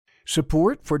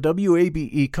Support for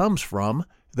WABE comes from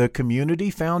the Community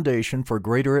Foundation for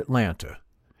Greater Atlanta.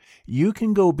 You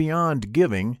can go beyond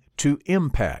giving to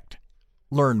impact.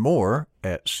 Learn more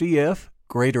at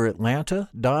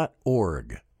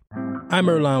cfgreateratlanta.org. I'm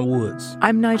Earlonne Woods.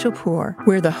 I'm Nigel Poor.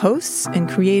 We're the hosts and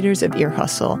creators of Ear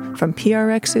Hustle from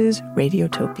PRX's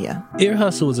Radiotopia. Ear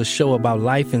Hustle is a show about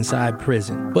life inside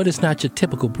prison, but it's not your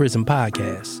typical prison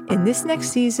podcast. In this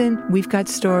next season, we've got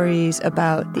stories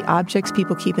about the objects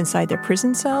people keep inside their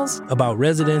prison cells, about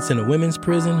residents in a women's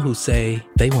prison who say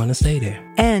they want to stay there,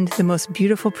 and the most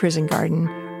beautiful prison garden.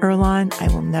 Earlonne, I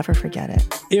will never forget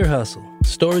it. Ear Hustle.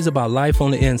 Stories about life on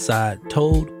the inside,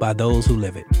 told by those who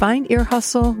live it. Find Ear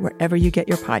Hustle wherever you get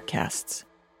your podcasts.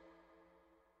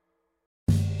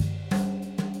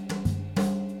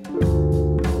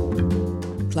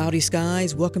 Cloudy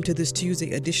skies, welcome to this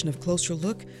Tuesday edition of Closer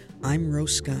Look. I'm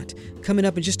Rose Scott. Coming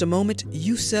up in just a moment,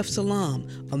 Yusef Salaam,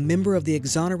 a member of the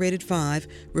Exonerated Five,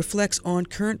 reflects on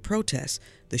current protests,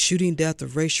 the shooting death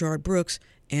of Rayshard Brooks,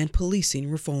 and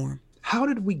policing reform. How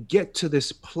did we get to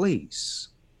this place?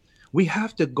 We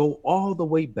have to go all the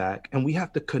way back, and we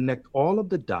have to connect all of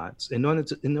the dots in order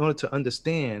to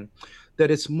understand that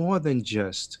it's more than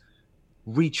just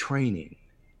retraining.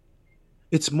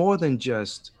 It's more than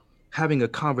just having a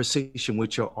conversation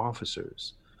with your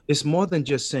officers. It's more than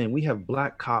just saying we have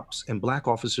Black cops and Black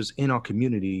officers in our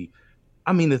community.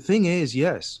 I mean, the thing is,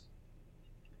 yes,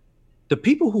 the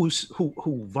people who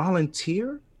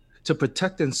volunteer to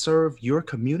protect and serve your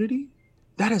community,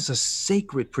 that is a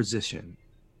sacred position.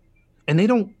 And they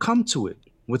don't come to it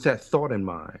with that thought in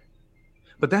mind.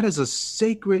 But that is a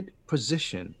sacred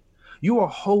position. You are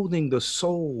holding the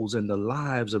souls and the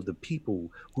lives of the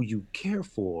people who you care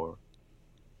for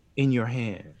in your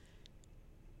hand.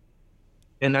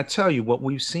 And I tell you, what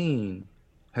we've seen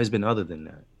has been other than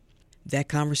that. That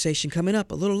conversation coming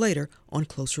up a little later on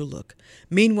Closer Look.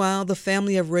 Meanwhile, the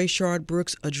family of Rayshard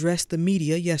Brooks addressed the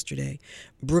media yesterday.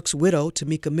 Brooks' widow,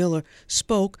 Tamika Miller,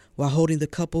 spoke while holding the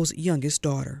couple's youngest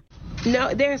daughter.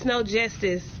 No, there's no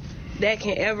justice that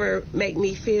can ever make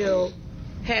me feel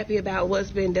happy about what's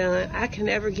been done. I can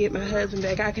never get my husband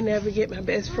back. I can never get my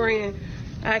best friend.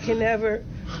 I can never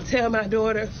tell my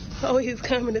daughter, oh, he's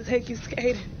coming to take you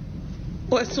skating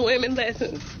or swimming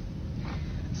lessons.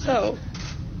 So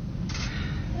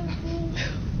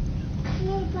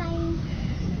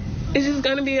it's just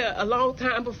going to be a long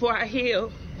time before I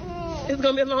heal. It's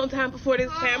going to be a long time before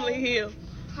this family heals.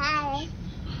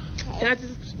 And I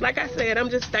just, like I said, I'm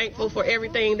just thankful for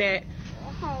everything that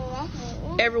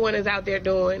everyone is out there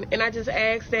doing. And I just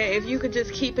ask that if you could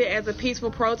just keep it as a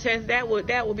peaceful protest, that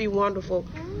would be wonderful,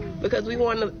 because we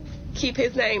want to keep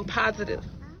his name positive.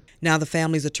 Now, the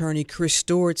family's attorney, Chris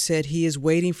Stewart, said he is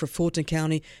waiting for Fulton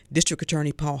County District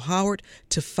Attorney Paul Howard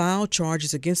to file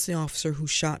charges against the officer who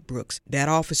shot Brooks. That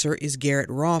officer is Garrett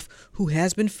Roth, who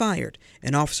has been fired,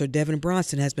 and Officer Devin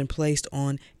Bronson has been placed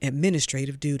on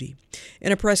administrative duty.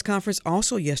 In a press conference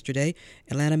also yesterday,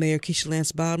 Atlanta Mayor Keisha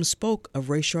Lance Bottoms spoke of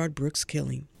Rayshard Brooks'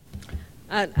 killing.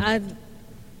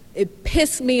 It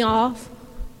pissed me off.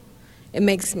 It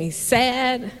makes me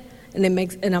sad,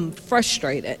 and I'm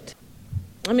frustrated.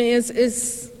 I mean,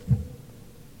 it's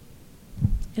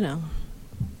you know.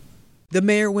 The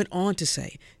mayor went on to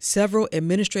say several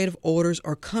administrative orders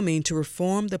are coming to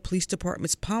reform the police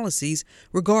department's policies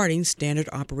regarding standard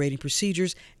operating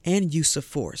procedures and use of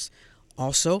force.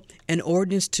 Also, an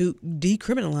ordinance to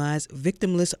decriminalize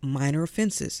victimless minor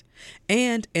offenses,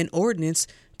 and an ordinance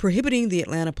prohibiting the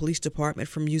Atlanta Police Department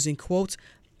from using, quote,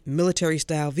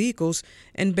 military-style vehicles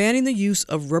and banning the use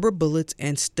of rubber bullets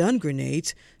and stun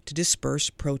grenades to disperse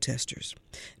protesters.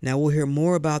 Now, we'll hear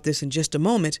more about this in just a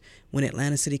moment when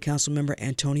Atlanta City Council member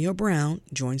Antonio Brown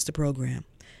joins the program.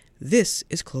 This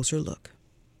is Closer Look.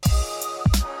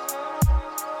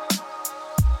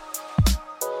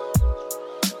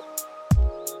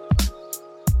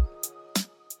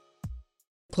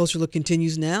 Closer Look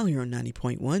continues now here on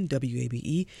 90.1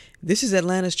 WABE. This is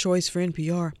Atlanta's Choice for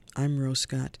NPR. I'm Rose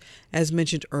Scott. As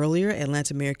mentioned earlier,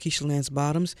 Atlanta Mayor Keisha Lance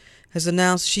Bottoms has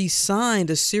announced she signed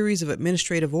a series of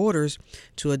administrative orders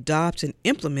to adopt and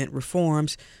implement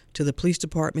reforms to the police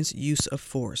department's use of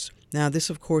force. Now, this,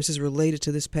 of course, is related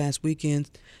to this past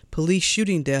weekend's police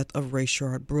shooting death of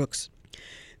Rayshard Brooks.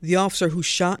 The officer who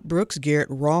shot Brooks, Garrett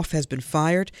Roth, has been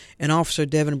fired, and Officer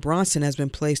Devin Bronson has been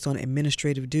placed on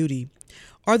administrative duty.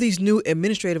 Are these new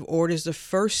administrative orders the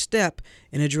first step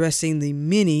in addressing the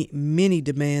many, many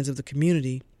demands of the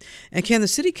community? And can the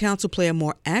City Council play a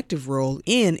more active role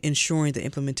in ensuring the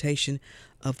implementation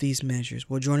of these measures?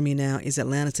 Well, joining me now is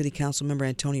Atlanta City Council member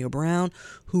Antonio Brown,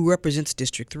 who represents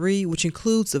District 3, which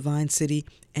includes the Vine City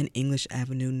and English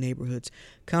Avenue neighborhoods.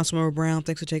 Councilmember Brown,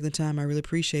 thanks for taking the time. I really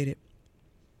appreciate it.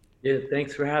 Yeah,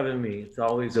 thanks for having me. It's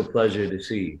always a pleasure to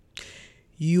see you.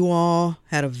 You all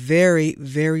had a very,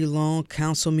 very long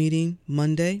council meeting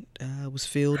Monday. It was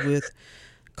filled with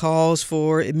calls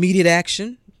for immediate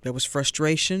action. There was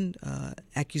frustration,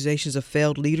 accusations of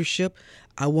failed leadership.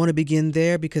 I want to begin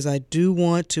there because I do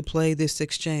want to play this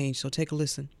exchange. So take a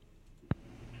listen.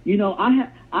 You know,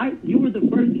 you were the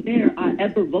first mayor I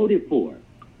ever voted for.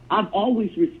 I've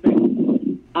always respected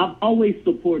you. I've always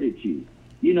supported you.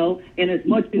 You know, and as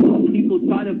much as people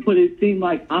try to put it seem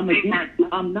like I'm against you,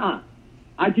 I'm not.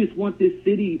 I just want this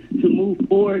city to move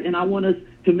forward, and I want us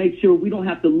to make sure we don't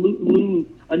have to lose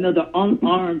another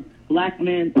unarmed black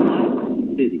man to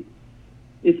the city.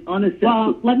 It's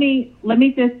unacceptable. Well, let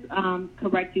me just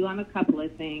correct you on a couple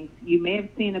of things. You may have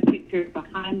seen a picture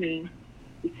behind me.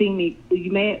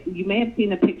 You may have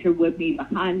seen a picture with me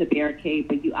behind the barricade,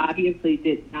 but you obviously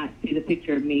did not see the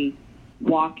picture of me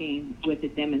walking with the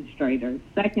demonstrators.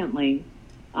 Secondly,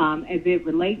 as it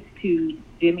relates to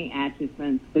Jimmy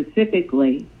Atchison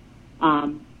specifically,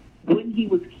 when he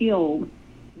was killed,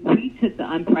 we took the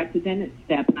unprecedented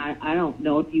step, and I don't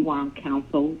know if you were on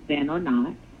council then or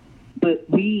not, but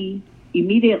we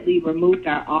immediately removed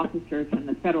our officers from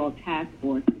the federal task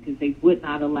force because they would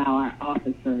not allow our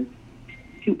officers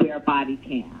to wear body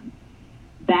cams.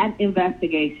 That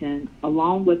investigation,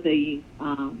 along with the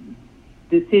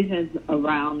decisions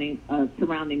surrounding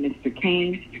Mr.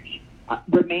 Kane,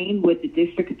 remained with the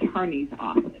district attorney's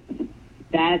office.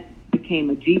 That became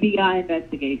a GBI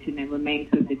investigation and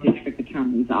remains with the district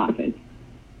attorney's office.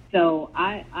 So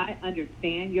I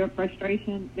understand your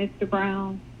frustration, Mr.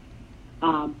 Brown,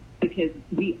 because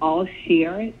we all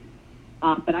share it.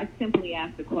 But I simply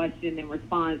asked a question in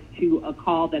response to a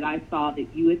call that I saw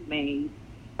that you had made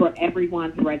for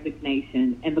everyone's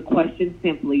resignation. And the question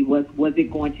simply was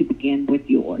it going to begin with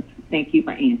yours? Thank you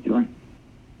for answering.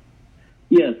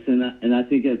 Yes, and I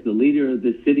think as the leader of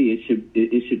the city,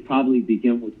 it should probably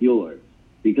begin with yours,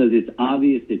 because it's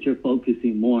obvious that you're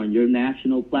focusing more on your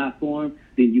national platform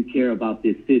than you care about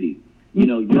this city. You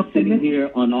know, you're sitting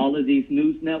here on all of these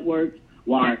news networks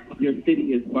while your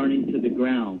city is burning to the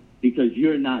ground because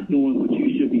you're not doing what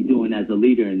you should be doing as a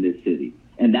leader in this city.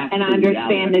 And I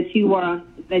understand that you were on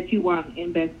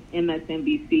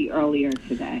MSNBC earlier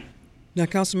today. Now,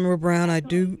 Councilmember Brown, I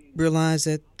do realize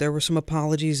that there were some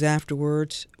apologies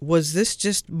afterwards. Was this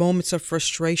just moments of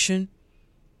frustration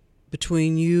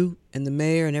between you and the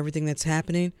mayor and everything that's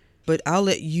happening? But I'll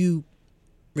let you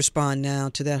respond now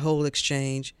to that whole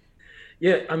exchange.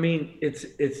 Yeah, I mean, it's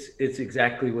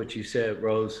exactly what you said,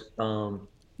 Rose.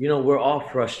 You know, we're all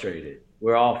frustrated.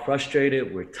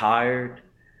 We're tired.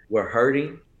 We're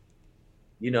hurting.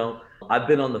 You know, I've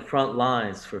been on the front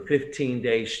lines for 15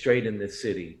 days straight in this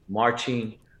city,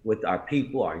 marching with our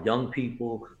people, our young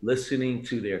people, listening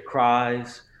to their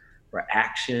cries for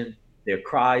action, their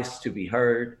cries to be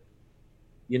heard,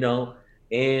 you know,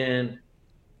 and,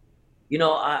 you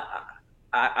know,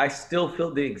 I still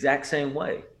feel the exact same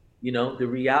way. You know, the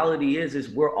reality is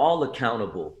we're all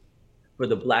accountable for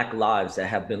the Black lives that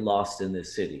have been lost in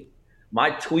this city.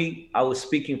 My tweet, I was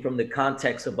speaking from the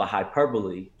context of a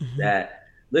hyperbole that,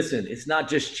 listen, it's not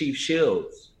just Chief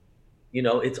Shields, you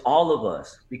know, it's all of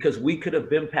us, because we could have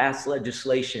been passed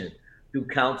legislation through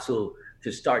council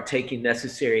to start taking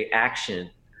necessary action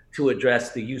to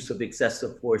address the use of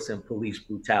excessive force and police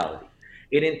brutality.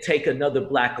 It didn't take another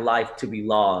Black life to be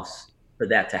lost for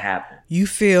that to happen. You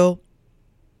feel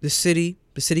the city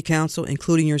council,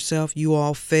 including yourself, you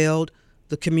all failed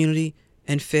the community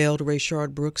and failed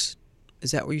Rayshard Brooks.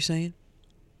 Is that what you're saying?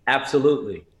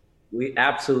 Absolutely. We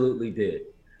absolutely did.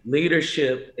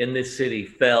 Leadership in this city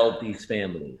failed these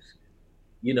families.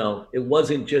 You know, it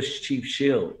wasn't just Chief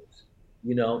Shields,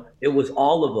 you know, it was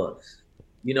all of us,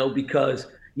 you know, because,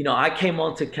 you know, I came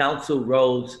onto council,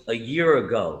 Rose, a year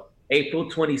ago. April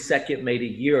 22nd made a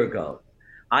year ago.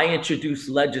 I introduced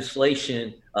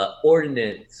legislation,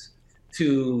 ordinance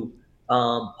to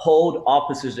hold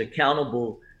officers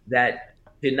accountable that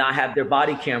did not have their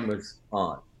body cameras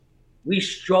on. We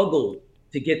struggled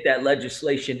to get that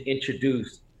legislation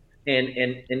introduced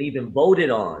and even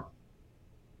voted on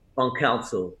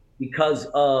council because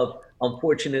of,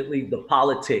 unfortunately, the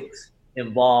politics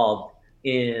involved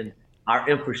in our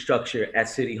infrastructure at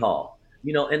City Hall.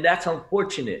 You know, and that's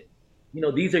unfortunate. You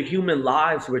know, these are human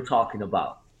lives we're talking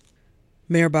about.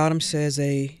 Mayor Bottoms says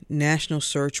a national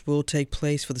search will take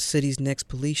place for the city's next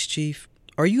police chief.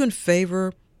 Are you in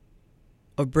favor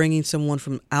of bringing someone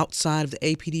from outside of the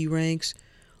APD ranks,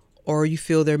 or you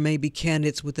feel there may be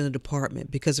candidates within the department?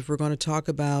 Because if we're going to talk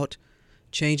about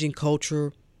changing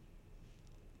culture,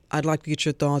 I'd like to get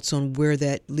your thoughts on where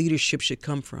that leadership should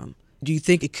come from. Do you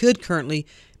think it could currently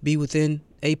be within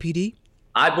APD?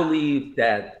 I believe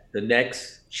that the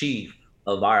next chief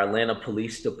of our Atlanta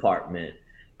Police Department,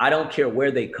 I don't care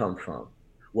where they come from.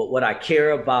 What I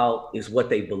care about is what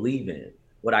they believe in.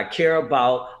 What I care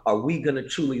about, are we going to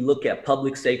truly look at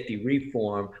public safety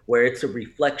reform where it's a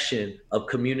reflection of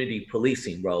community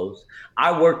policing, Rose?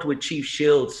 I worked with Chief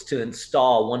Shields to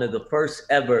install one of the first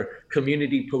ever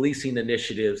community policing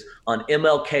initiatives on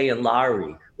MLK and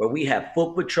Lowry, where we have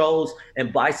foot patrols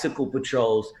and bicycle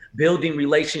patrols, building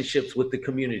relationships with the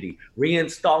community,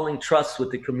 reinstalling trust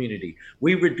with the community.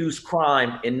 We reduced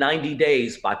crime in 90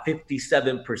 days by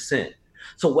 57%.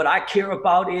 So what I care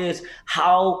about is,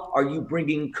 how are you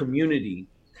bringing community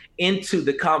into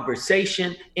the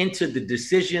conversation, into the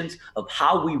decisions of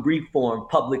how we reform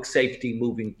public safety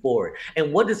moving forward?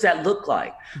 And what does that look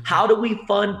like? How do we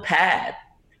fund PAD,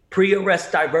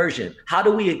 pre-arrest diversion? How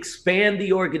do we expand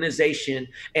the organization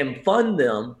and fund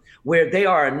them where they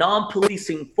are a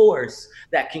non-policing force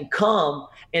that can come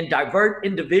and divert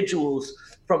individuals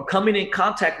from coming in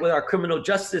contact with our criminal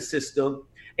justice system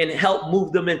and help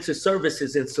move them into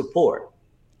services and support?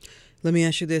 Let me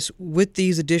ask you this. With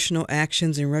these additional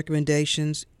actions and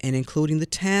recommendations, and including the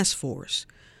task force,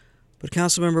 but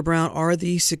Councilmember Brown, are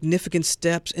these significant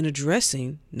steps in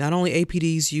addressing not only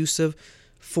APD's use of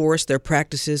force, their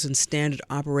practices and standard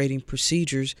operating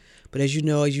procedures, but as you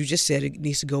know, as you just said, it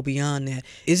needs to go beyond that.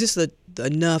 Is this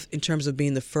enough in terms of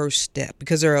being the first step?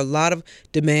 Because there are a lot of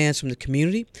demands from the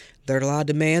community. There are a lot of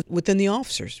demands within the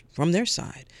officers from their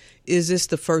side. Is this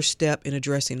the first step in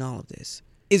addressing all of this?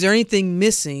 Is there anything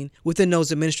missing within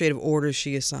those administrative orders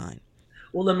she assigned?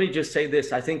 Well, let me just say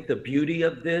this. I think the beauty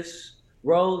of this,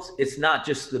 Rose, it's not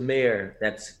just the mayor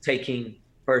that's taking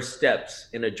first steps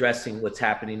in addressing what's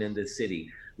happening in the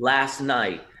city. Last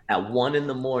night at 1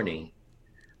 a.m,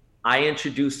 I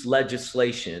introduced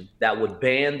legislation that would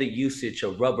ban the usage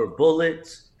of rubber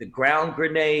bullets, the ground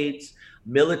grenades,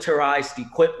 militarized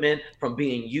equipment from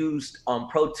being used on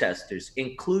protesters,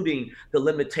 including the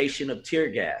limitation of tear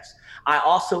gas. I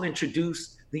also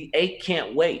introduced the 8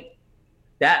 Can't Wait.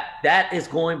 That is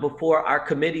going before our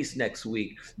committees next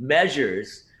week.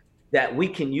 Measures that we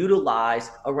can utilize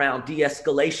around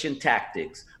de-escalation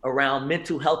tactics, around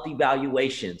mental health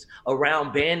evaluations,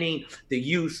 around banning the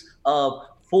use of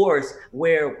force,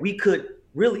 where we could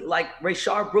really, like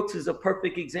Rayshard Brooks is a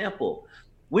perfect example.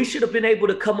 We should have been able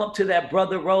to come up to that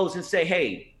brother Rose and say,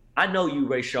 hey, I know you,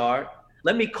 Rayshard.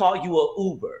 Let me call you a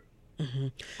Uber,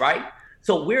 right?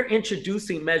 So we're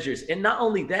introducing measures. And not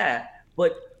only that,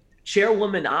 but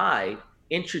Chairwoman I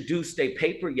introduced a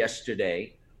paper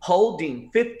yesterday holding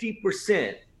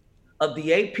 50% of the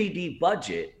APD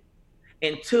budget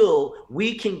until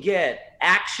we can get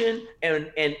action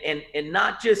and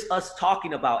not just us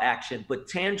talking about action, but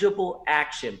tangible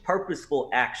action, purposeful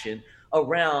action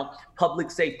around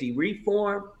public safety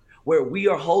reform, where we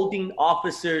are holding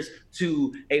officers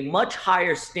to a much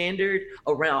higher standard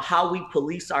around how we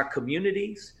police our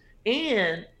communities.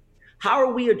 And how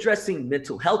are we addressing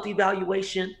mental health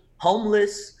evaluation,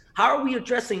 homeless? How are we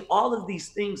addressing all of these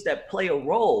things that play a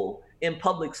role in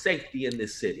public safety in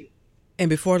this city? And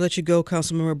before I let you go,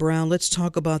 Councilmember Brown, let's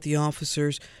talk about the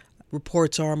officers.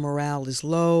 Reports are morale is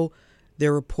low.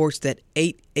 There are reports that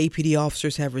 8 APD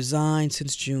officers have resigned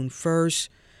since June 1st.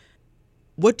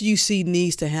 What do you see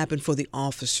needs to happen for the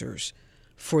officers,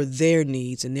 for their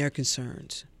needs and their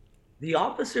concerns? The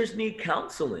officers need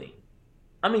counseling.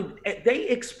 I mean, they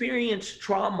experience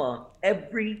trauma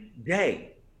every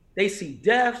day. They see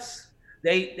deaths.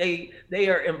 They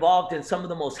are involved in some of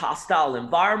the most hostile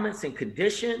environments and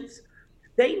conditions.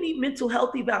 They need mental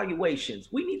health evaluations.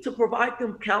 We need to provide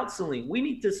them counseling. We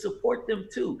need to support them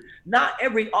too. Not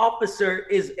every officer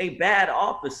is a bad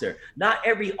officer. Not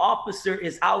every officer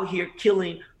is out here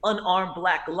killing unarmed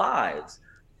Black lives.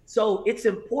 So it's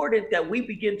important that we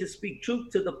begin to speak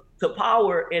truth to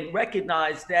power and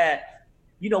recognize that,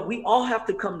 you know, we all have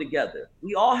to come together.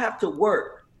 We all have to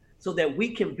work so that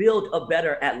we can build a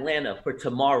better Atlanta for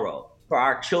tomorrow, for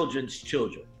our children's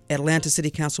children. Atlanta City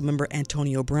Council member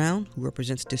Antonio Brown, who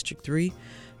represents District 3.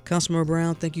 Councilmember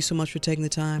Brown, thank you so much for taking the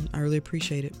time. I really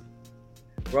appreciate it.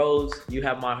 Rose, you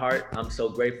have my heart. I'm so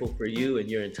grateful for you and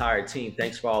your entire team.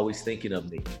 Thanks for always thinking of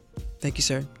me. Thank you,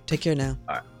 sir. Take care now.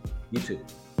 All right. You too.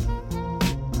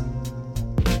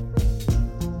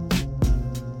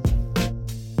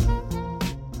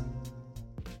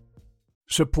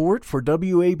 Support for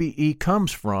WABE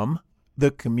comes from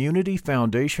the Community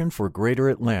Foundation for Greater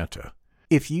Atlanta.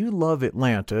 If you love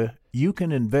Atlanta, you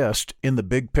can invest in the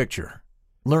big picture.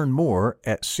 Learn more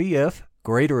at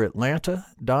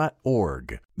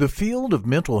cfgreateratlanta.org. The field of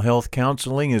mental health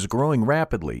counseling is growing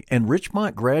rapidly, and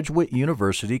Richmont Graduate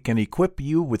University can equip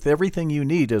you with everything you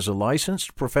need as a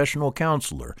licensed professional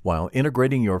counselor while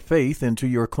integrating your faith into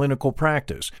your clinical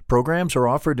practice. Programs are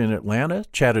offered in Atlanta,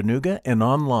 Chattanooga, and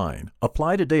online.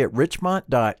 Apply today at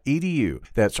richmont.edu.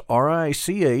 That's richmont.edu.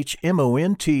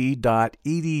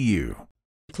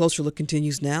 Closer Look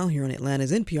continues now here on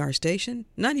Atlanta's NPR station,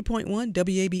 90.1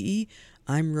 WABE.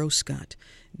 I'm Rose Scott.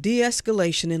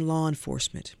 De-escalation in law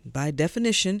enforcement. By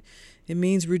definition, it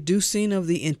means reducing of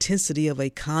the intensity of a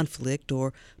conflict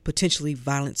or potentially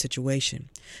violent situation.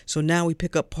 So now we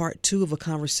pick up part 2 of a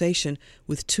conversation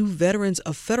with 2 veterans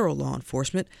of federal law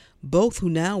enforcement, both who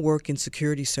now work in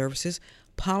security services,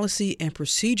 policy and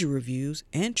procedure reviews,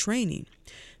 and training.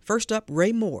 First up,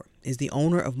 Ray Moore is the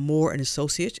owner of Moore &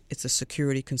 Associates. It's a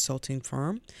security consulting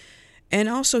firm. And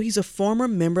also, he's a former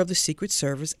member of the Secret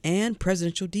Service and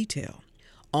Presidential Detail.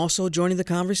 Also joining the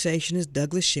conversation is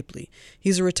Douglas Shipley.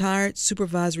 He's a retired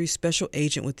supervisory special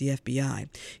agent with the FBI.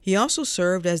 He also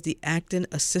served as the acting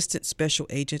assistant special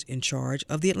agent in charge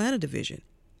of the Atlanta Division.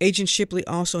 Agent Shipley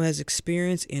also has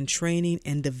experience in training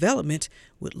and development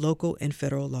with local and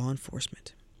federal law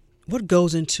enforcement. What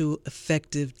goes into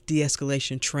effective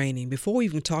de-escalation training? Before we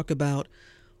even talk about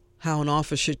how an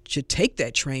officer should take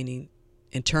that training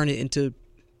and turn it into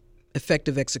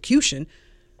effective execution,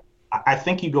 I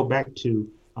think you go back to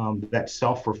that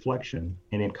self-reflection,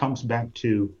 and it comes back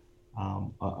to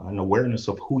an awareness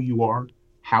of who you are,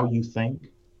 how you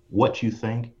think, what you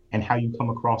think, and how you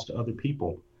come across to other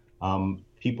people.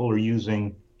 People are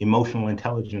using emotional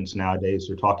intelligence nowadays.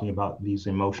 They're talking about these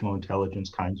emotional intelligence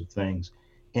kinds of things.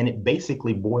 And it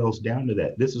basically boils down to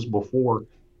that. This is before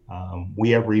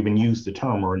we ever even used the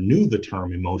term or knew the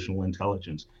term emotional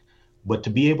intelligence. But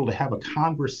to be able to have a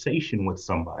conversation with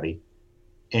somebody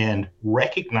and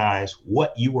recognize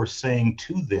what you are saying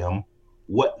to them,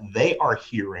 what they are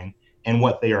hearing, and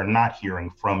what they are not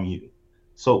hearing from you.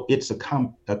 So it's a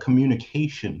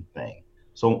communication thing.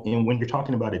 So when you're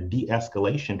talking about a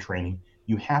de-escalation training,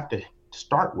 you have to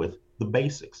start with the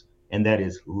basics, and that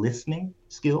is listening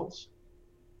skills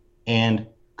and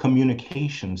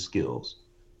communication skills.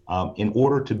 In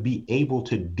order to be able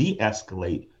to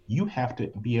de-escalate, you have to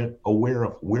be aware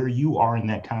of where you are in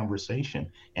that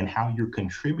conversation and how you're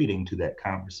contributing to that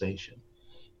conversation.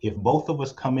 If both of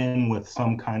us come in with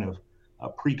some kind of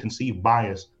preconceived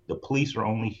bias, the police are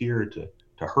only here to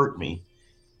hurt me,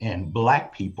 and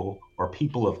Black people or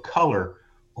people of color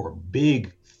or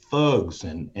big thugs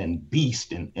and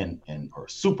beasts and or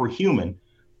superhuman,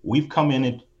 we've come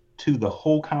into the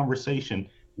whole conversation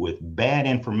with bad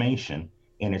information,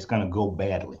 and it's going to go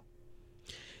badly.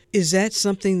 Is that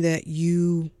something that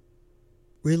you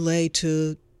relay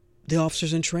to the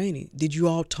officers in training? Did you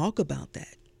all talk about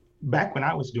that? Back when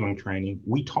I was doing training,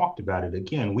 we talked about it.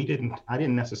 Again, I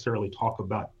didn't necessarily talk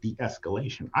about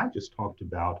de-escalation. I just talked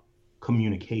about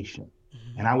communication.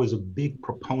 Mm-hmm. And I was a big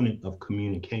proponent of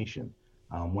communication.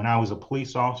 When I was a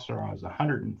police officer, I was a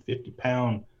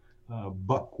 150-pound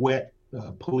buck wet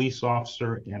police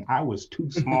officer, and I was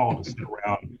too small to sit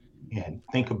around and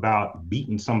think about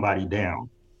beating somebody down.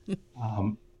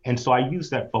 And so I use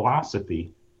that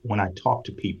philosophy when I talk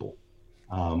to people,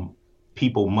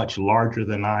 people much larger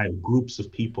than I, groups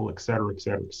of people, et cetera, et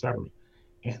cetera, et cetera.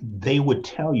 And they would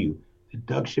tell you that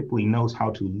Doug Shipley knows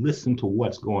how to listen to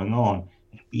what's going on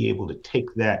and be able to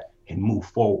take that and move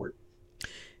forward.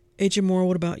 Agent Moore,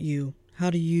 what about you? How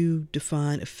do you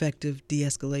define effective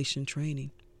de-escalation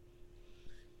training?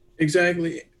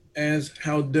 Exactly as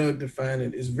how Doug defined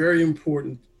it. It's very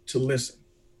important to listen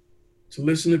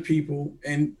to people,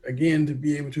 and again, to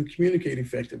be able to communicate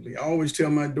effectively. I always tell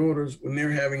my daughters when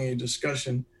they're having a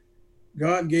discussion,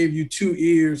 God gave you 2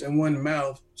 ears and 1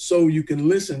 mouth so you can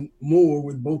listen more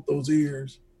with both those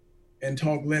ears and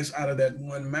talk less out of that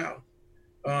 1 mouth.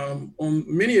 On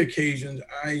many occasions,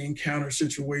 I encounter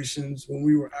situations when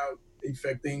we were out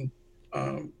effecting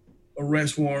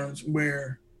arrest warrants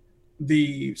where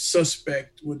the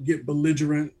suspect would get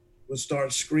belligerent, would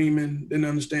start screaming, didn't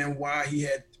understand why he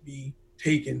had to be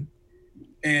taken.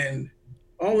 And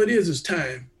all it is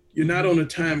time. You're not on a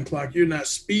time clock. You're not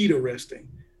speed arresting.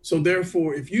 So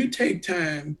therefore, if you take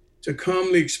time to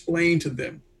calmly explain to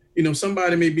them,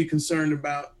 somebody may be concerned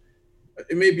about,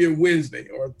 it may be a Wednesday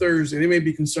or a Thursday, they may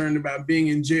be concerned about being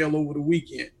in jail over the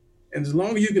weekend. And as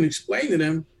long as you can explain to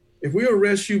them, if we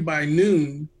arrest you by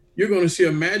noon, you're going to see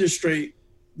a magistrate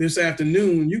this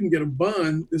afternoon, you can get a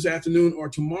bond this afternoon or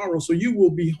tomorrow, so you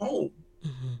will be home.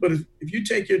 But if you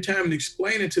take your time and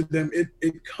explain it to them,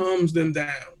 it calms them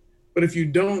down. But if you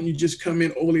don't, you just come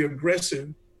in overly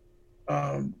aggressive,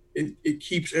 it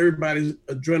keeps everybody's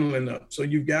adrenaline up. So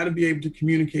you've got to be able to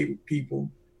communicate with people,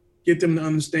 get them to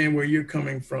understand where you're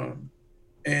coming from.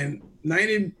 And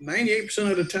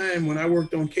 98% of the time when I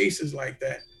worked on cases like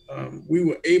that, we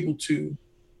were able to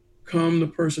calm the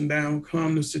person down,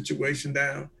 calm the situation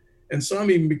down. And some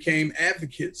even became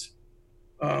advocates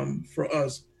for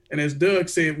us. And as Doug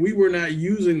said, we were not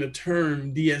using the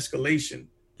term de-escalation.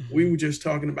 We were just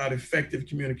talking about effective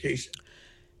communication.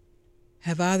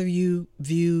 Have either of you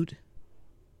viewed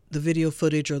the video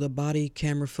footage or the body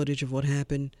camera footage of what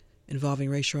happened involving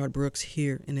Rayshard Brooks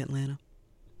here in Atlanta?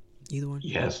 Either one?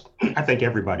 Yes, I think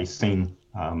everybody's seen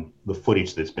the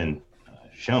footage that's been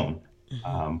shown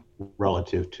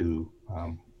relative to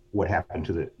what happened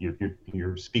to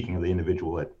you're speaking of the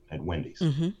individual at Wendy's.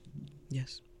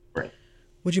 Yes. Right.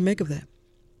 What'd you make of that?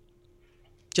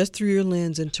 Just through your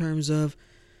lens in terms of,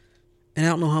 and I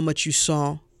don't know how much you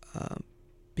saw,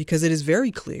 because it is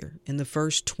very clear in the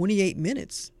first 28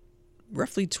 minutes,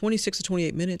 roughly 26 to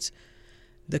 28 minutes,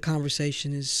 the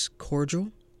conversation is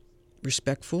cordial,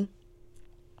 respectful.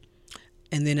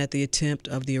 And then at the attempt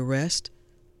of the arrest,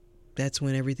 that's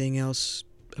when everything else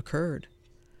occurred.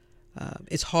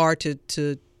 It's hard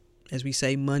to, as we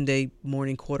say, Monday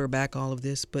morning quarterback all of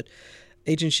this, but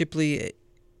Agent Shipley,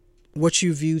 what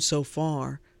you viewed so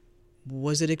far,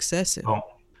 was it excessive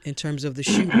in terms of the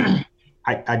shooting?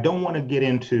 I don't want to get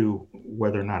into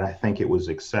whether or not I think it was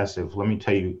excessive. Let me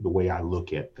tell you the way I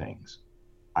look at things.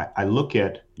 I look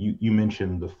at, you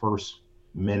mentioned the first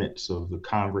minutes of the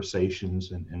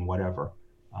conversations and whatever.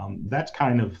 That's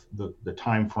kind of the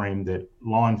time frame that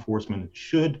law enforcement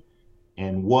should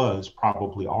and was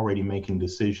probably already making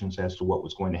decisions as to what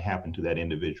was going to happen to that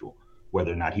individual,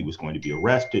 whether or not he was going to be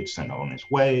arrested, sent on his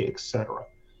way, etc.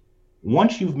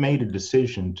 Once you've made a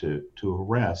decision to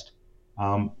arrest,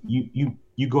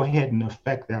 you go ahead and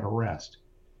effect that arrest.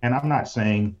 And I'm not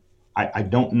saying I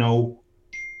don't know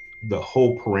the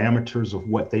whole parameters of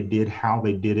what they did, how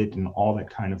they did it, and all that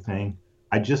kind of thing.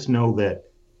 I just know that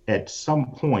at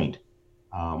some point,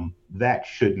 that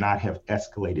should not have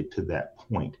escalated to that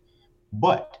point.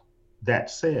 But that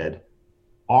said,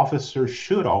 officers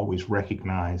should always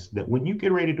recognize that when you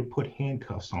get ready to put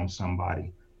handcuffs on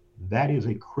somebody, that is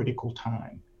a critical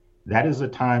time. That is a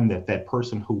time that that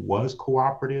person who was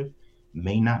cooperative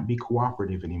may not be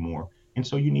cooperative anymore. And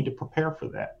so you need to prepare for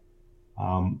that.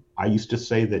 I used to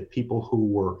say that people who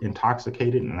were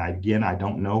intoxicated, and I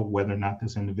don't know whether or not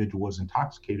this individual was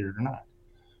intoxicated or not,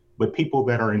 but people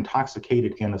that are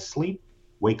intoxicated and asleep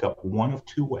wake up one of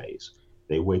two ways.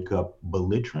 They wake up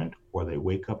belligerent or they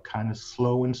wake up kind of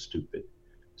slow and stupid.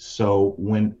 So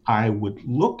when I would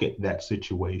look at that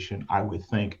situation, I would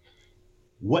think,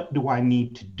 what do I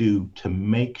need to do to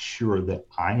make sure that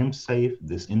I am safe,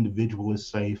 this individual is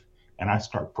safe, and I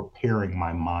start preparing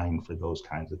my mind for those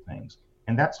kinds of things.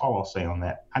 And that's all I'll say on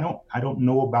that. I don't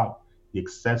know about the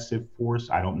excessive force.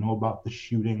 I don't know about the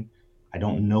shooting. I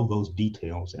don't know those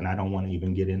details, and I don't want to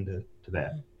even get into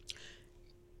that.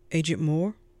 Agent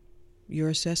Moore, your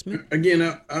assessment?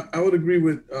 Again, I would agree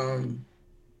with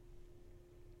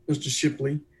Mr.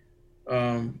 Shipley.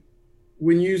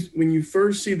 When you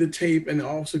first see the tape and the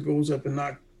officer goes up and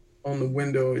knocks on the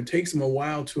window, it takes him a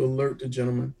while to alert the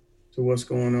gentleman to what's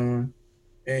going on.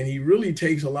 And he really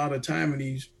takes a lot of time,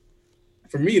 and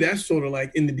for me, that's sort of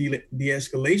like in the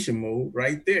de-escalation mode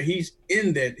right there. He's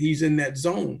in that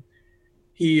zone.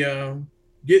 He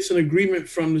gets an agreement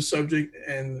from the subject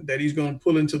and that he's going to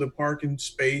pull into the parking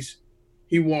space.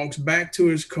 He walks back to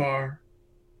his car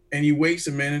and he waits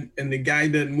a minute, and the guy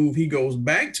doesn't move. He goes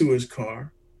back to his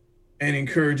car and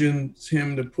encourages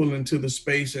him to pull into the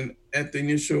space. And at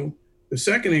the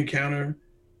second encounter,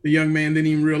 the young man didn't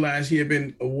even realize he had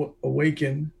been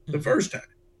awakened the first time.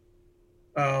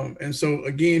 And so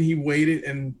again, he waited,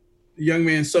 and the young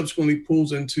man subsequently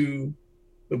pulls into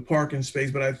the parking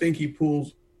space, but I think he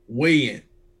pulls way in.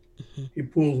 He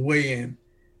pulls way in.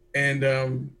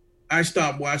 And I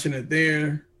stopped watching it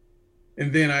there.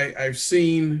 And then I've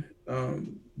seen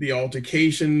the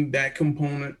altercation, that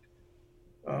component,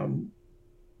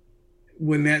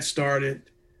 when that started.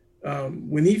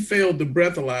 When he failed the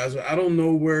breathalyzer, I don't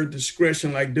know where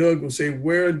discretion, like Doug will say,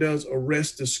 where does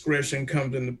arrest discretion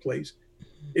come into place?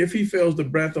 If he fails the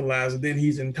breathalyzer, then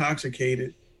he's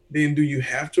intoxicated. Then do you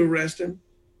have to arrest him?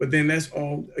 But then that's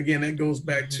all, again, that goes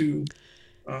back to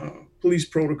police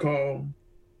protocol,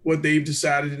 what they've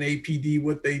decided in APD,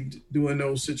 what they do in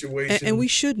those situations. And we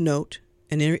should note,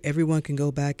 and everyone can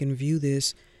go back and view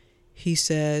this. He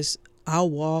says, I'll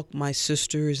walk. My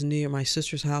sister is near. My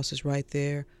sister's house is right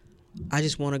there. I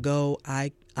just want to go.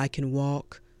 I can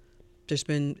walk. There's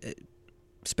been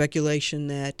speculation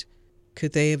that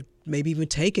could they have maybe even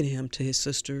taken him to his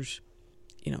sister's.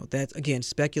 You know, that's, again,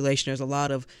 speculation. There's a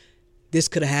lot of this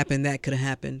could have happened, that could have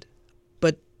happened.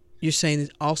 But you're saying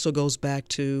it also goes back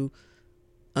to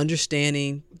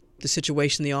understanding the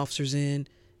situation the officer's in,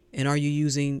 and are you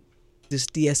using this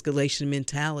de-escalation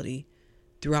mentality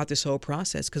throughout this whole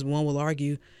process? Because one will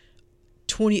argue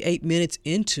 28 minutes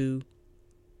into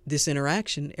this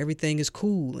interaction, everything is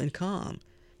cool and calm.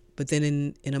 But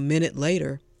then in a minute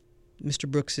later, Mr.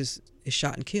 Brooks is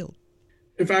shot and killed.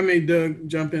 If I may, Doug,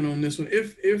 jump in on this one.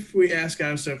 If we ask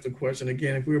ourselves the question,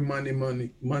 again, if we're Monday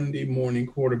morning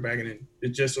quarterbacking, and it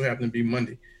just so happened to be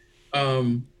Monday,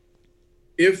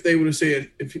 if they would have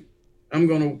said,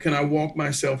 can I walk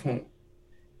myself home?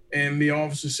 And the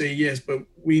officer say yes, but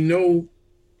we know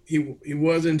he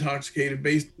was intoxicated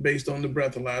based on the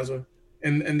breathalyzer,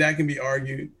 and that can be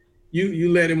argued.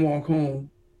 You let him walk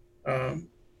home.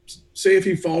 Say if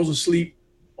he falls asleep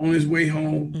on his way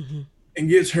home and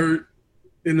gets hurt,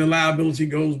 then the liability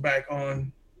goes back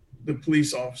on the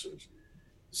police officers.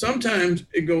 Sometimes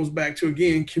it goes back to,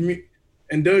 again,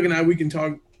 and Doug and I, we can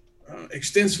talk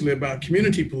extensively about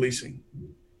community policing.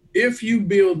 If you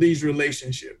build these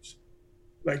relationships,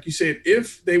 like you said,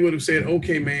 if they would have said,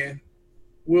 okay, man,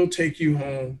 we'll take you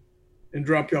home and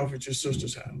drop you off at your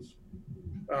sister's house.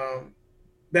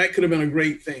 That could have been a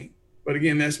great thing. But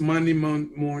again, that's Monday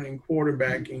morning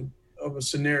quarterbacking of a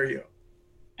scenario.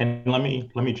 And let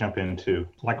me jump in too.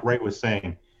 Like Ray was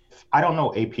saying, I don't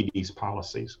know APD's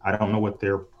policies. I don't know what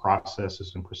their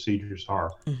processes and procedures are.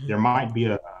 There might be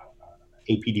a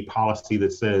APD policy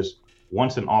that says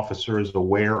once an officer is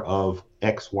aware of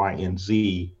X, Y, and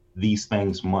Z, these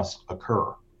things must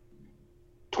occur.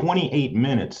 28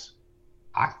 minutes,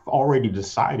 I've already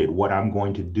decided what I'm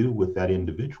going to do with that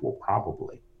individual,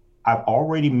 probably. I've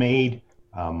already made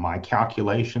my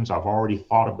calculations. I've already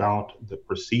thought about the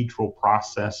procedural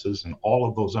processes and all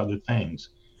of those other things.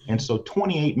 And so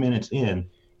 28 minutes in,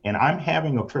 and I'm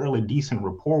having a fairly decent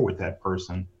rapport with that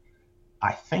person,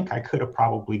 I think I could have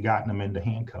probably gotten them into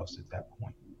handcuffs at that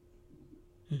point.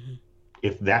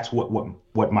 If that's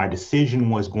what my decision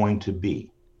was going to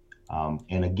be.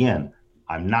 And again,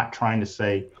 I'm not trying to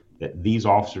say that these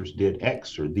officers did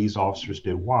X or these officers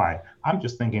did Y. I'm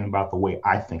just thinking about the way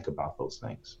I think about those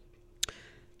things.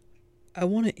 I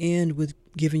want to end with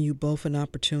giving you both an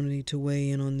opportunity to weigh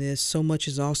in on this. So much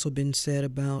has also been said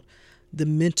about the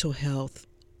mental health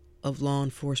of law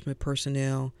enforcement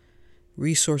personnel,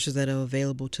 resources that are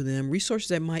available to them, resources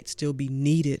that might still be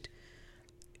needed.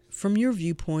 From your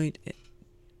viewpoint,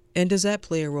 and does that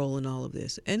play a role in all of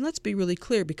this? And let's be really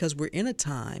clear, because we're in a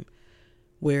time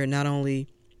where not only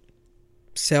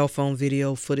cell phone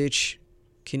video footage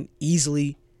can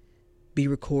easily be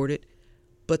recorded,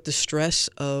 but the stress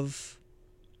of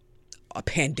a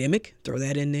pandemic, throw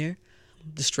that in there,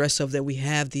 the stress of that we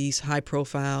have these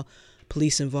high-profile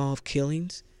police-involved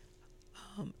killings,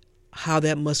 how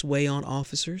that must weigh on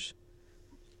officers.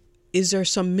 Is there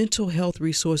some mental health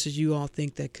resources you all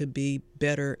think that could be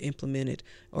better implemented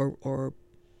or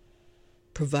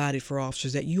provided for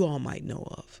officers that you all might know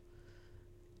of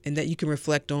and that you can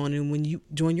reflect on and when you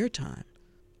during your time?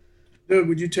 Doug,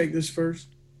 would you take this first?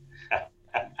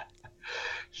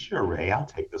 Sure, Ray, I'll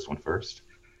take this one first.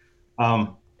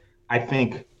 I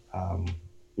think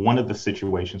one of the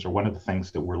situations or one of the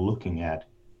things that we're looking at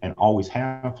and always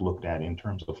have looked at in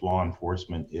terms of law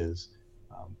enforcement is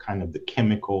kind of the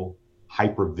chemical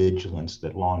hypervigilance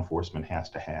that law enforcement has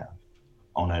to have.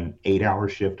 On an 8-hour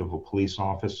shift of a police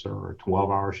officer or a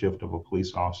 12-hour shift of a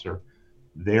police officer,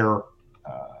 their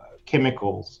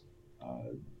chemicals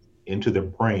into their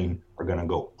brain are going to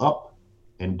go up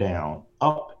and down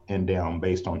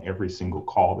based on every single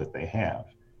call that they have.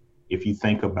 If you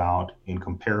think about in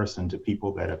comparison to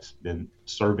people that have been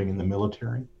serving in the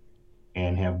military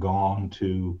and have gone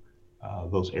to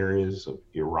those areas of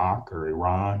Iraq or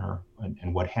Iran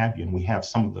and what have you, and we have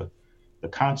some of the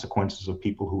consequences of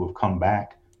people who have come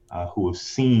back, who have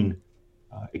seen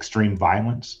extreme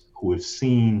violence, who have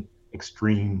seen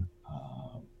extreme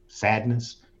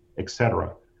sadness,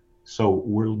 etc. So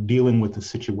we're dealing with a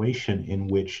situation in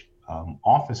which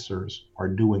officers are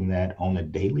doing that on a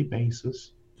daily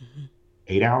basis,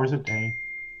 8 hours a day,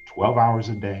 12 hours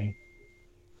a day,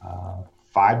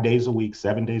 5 days a week,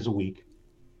 7 days a week,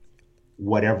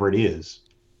 whatever it is,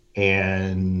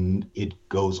 and it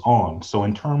goes on. So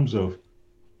in terms of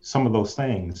some of those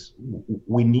things,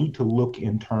 we need to look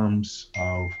in terms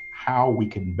of how we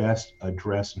can best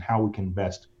address and how we can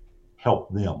best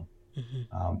help them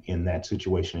in that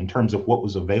situation. In terms of what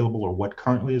was available or what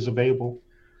currently is available,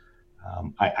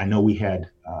 I know we had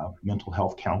mental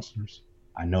health counselors.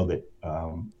 I know that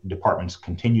departments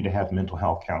continue to have mental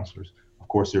health counselors. Of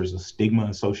course, there's a stigma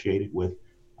associated with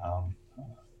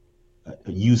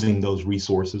using those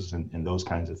resources and those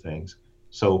kinds of things.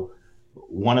 So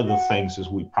one of the things is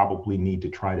we probably need to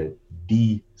try to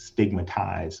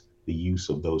destigmatize the use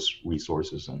of those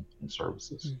resources and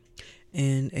services.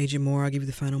 And Agent Moore, I'll give you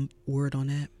the final word on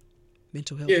that.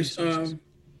 Mental health. Yes.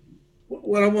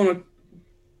 What I want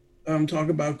to talk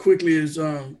about quickly is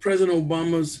President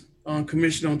Obama's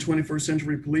Commission on 21st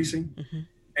Century Policing.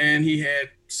 And he had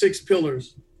 6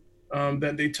 pillars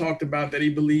that they talked about that he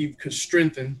believed could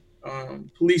strengthen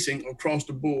policing across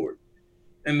the board.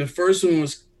 And the first one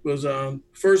was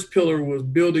first pillar was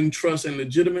building trust and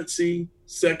legitimacy.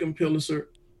 Second pillar,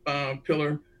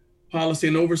 policy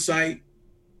and oversight.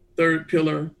 Third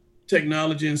pillar,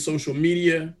 technology and social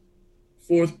media.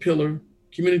 Fourth pillar,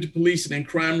 community policing and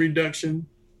crime reduction.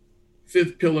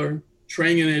 Fifth pillar,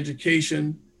 training and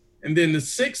education. And then the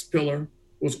 6th pillar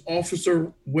was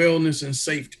officer wellness and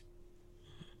safety.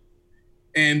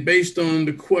 And based on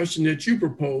the question that you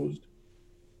proposed,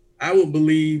 I would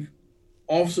believe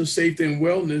officer safety and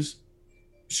wellness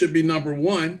should be number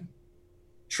 1.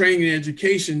 Training and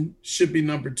education should be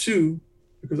number 2,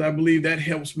 because I believe that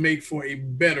helps make for a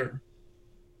better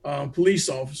police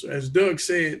officer. As Doug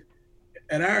said,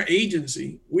 at our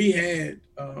agency, we had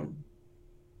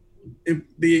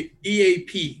the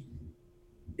EAP,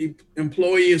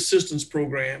 Employee Assistance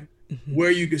Program,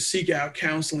 where you could seek out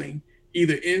counseling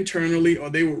either internally or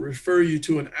they would refer you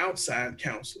to an outside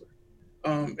counselor.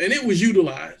 And it was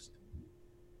utilized.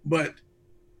 But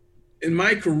in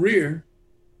my career,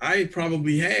 I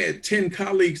probably had 10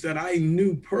 colleagues that I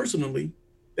knew personally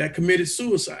that committed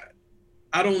suicide.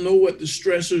 I don't know what the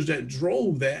stressors that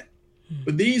drove that,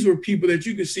 but these were people that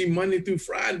you could see Monday through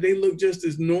Friday. They look just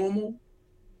as normal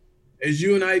as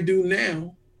you and I do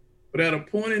now. But at a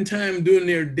point in time during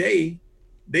their day,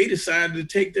 they decided to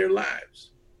take their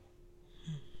lives.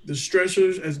 The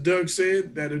stressors, as Doug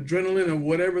said, that adrenaline or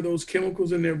whatever those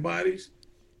chemicals in their bodies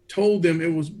told them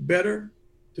it was better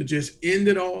to just end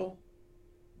it all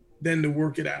than to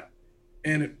work it out.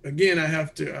 And again, I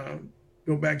have to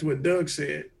go back to what Doug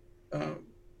said.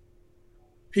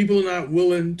 People are not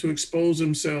willing to expose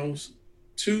themselves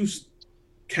to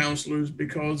counselors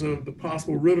because of the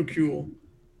possible ridicule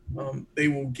they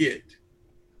will get.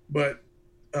 But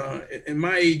in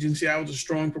my agency, I was a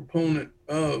strong proponent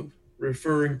of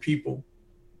referring people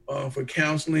for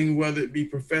counseling, whether it be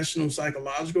professional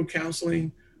psychological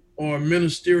counseling or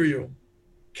ministerial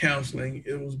counseling.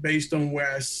 It was based on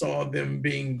where I saw them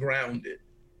being grounded.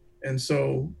 And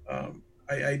so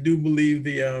I do believe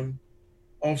the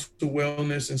officer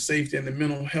wellness and safety and the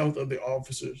mental health of the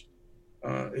officers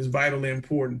is vitally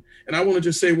important. And I want to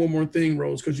just say one more thing,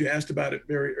 Rose, because you asked about it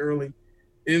very early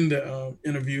in the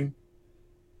interview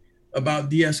about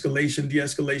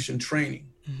de-escalation training.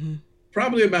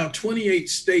 Probably about 28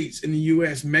 states in the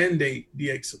US mandate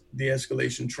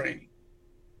de-escalation training.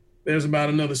 There's about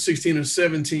another 16 or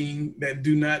 17 that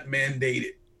do not mandate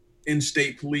it in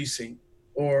state policing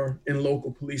or in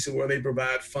local policing where they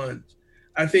provide funds.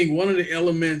 I think one of the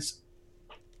elements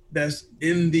that's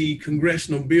in the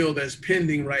congressional bill that's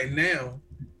pending right now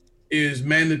is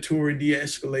mandatory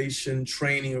de-escalation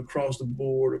training across the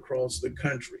board, across the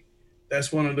country.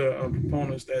 That's one of the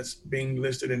components that's being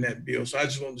listed in that bill. So I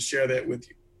just wanted to share that with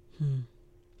you.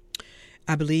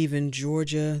 I believe in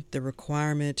Georgia, the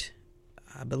requirement,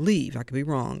 I believe, I could be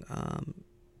wrong,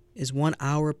 is 1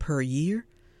 hour per year.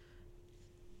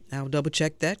 I'll double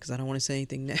check that because I don't want to say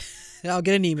anything now. I'll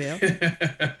get an email.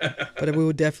 But we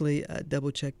will definitely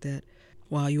double check that.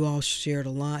 Wow, you all shared a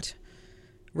lot.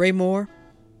 Ray Moore,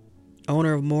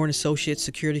 owner of Moore & Associates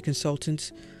Security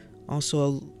Consultants,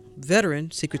 also a veteran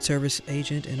Secret Service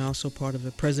agent and also part of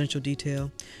the presidential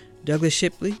detail. Douglas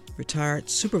Shipley, retired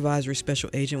supervisory special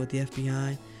agent with the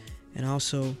FBI and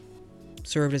also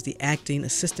served as the acting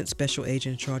assistant special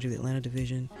agent in charge of the Atlanta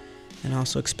division, and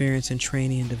also experience in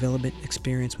training and development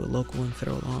experience with local and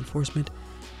federal law enforcement.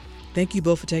 Thank you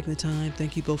both for taking the time.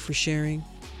 Thank you both for sharing.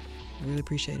 I really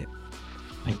appreciate it.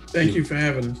 Thank you for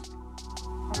having us.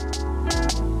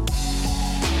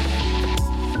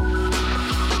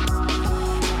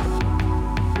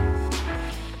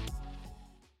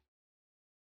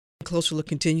 Closer Look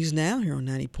continues now here on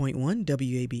 90.1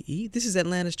 WABE. This is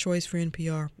Atlanta's Choice for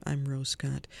NPR. I'm Rose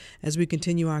Scott. As we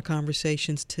continue our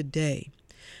conversations today,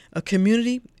 a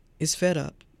community is fed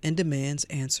up and demands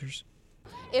answers.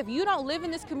 if you don't live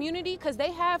in this community, because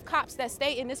they have cops that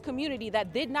stay in this community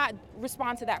that did not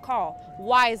respond to that call.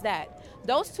 Why is that?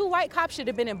 Those 2 white cops should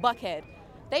have been in Buckhead.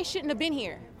 They shouldn't have been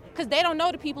here because they don't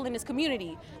know the people in this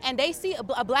community. And they see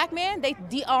a black man, they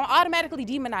automatically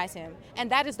demonize him.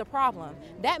 And that is the problem.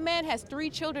 That man has 3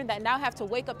 children that now have to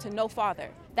wake up to no father.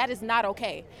 That is not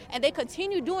okay. And they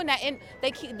continue doing that, and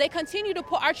they continue to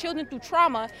put our children through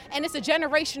trauma, and it's a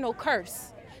generational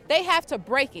curse. They have to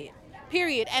break it.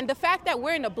 Period. And the fact that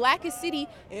we're in the blackest city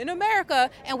in America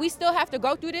and we still have to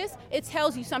go through this, it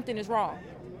tells you something is wrong.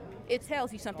 It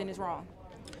tells you something is wrong.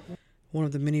 One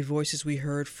of the many voices we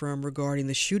heard from regarding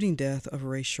the shooting death of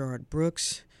Rayshard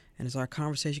Brooks. And as our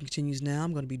conversation continues now,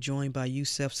 I'm going to be joined by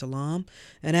Yusef Salaam,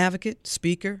 an advocate,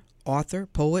 speaker, author,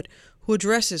 poet, who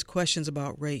addresses questions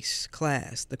about race,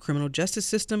 class, the criminal justice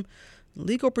system,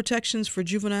 legal protections for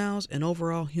juveniles, and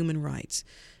overall human rights.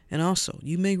 And also,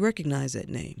 you may recognize that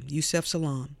name, Yusef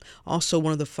Salaam, also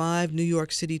one of the 5 New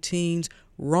York City teens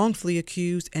wrongfully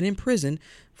accused and imprisoned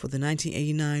for the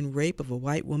 1989 rape of a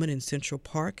white woman in Central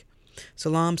Park.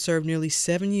 Salaam served nearly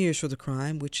 7 years for the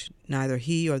crime, which neither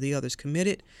he or the others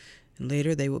committed, and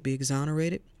later they will be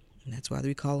exonerated, and that's why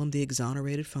we call them the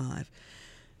Exonerated 5.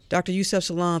 Dr. Yusef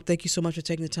Salaam, thank you so much for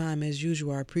taking the time. As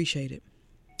usual, I appreciate it.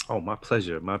 Oh, my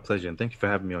pleasure, and thank you for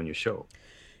having me on your show.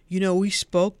 You know, we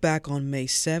spoke back on May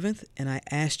 7th, and I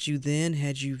asked you then,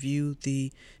 had you viewed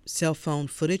the cell phone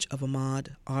footage of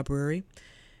Ahmaud Arbery?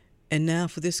 And now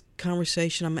for this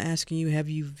conversation, I'm asking you, have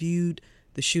you viewed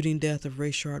the shooting death of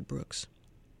Rayshard Brooks?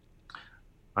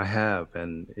 I have,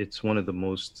 and it's one of the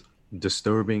most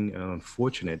disturbing and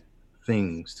unfortunate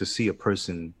things to see a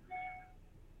person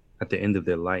at the end of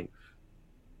their life,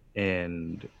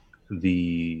 and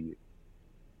the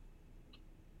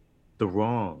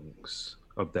wrongs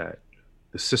of that.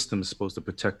 The system is supposed to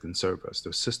protect and serve us.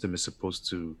 The system is supposed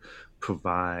to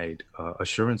provide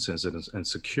assurances and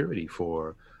security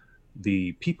for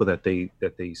the people that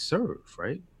they serve,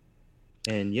 right?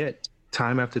 And yet,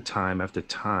 time after time after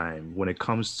time, when it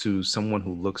comes to someone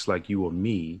who looks like you or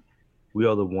me, we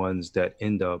are the ones that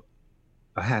end up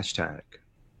a hashtag.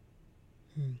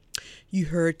 You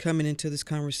heard coming into this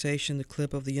conversation the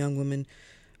clip of the young woman.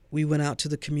 We went out to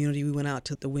the community. We went out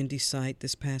to the Wendy site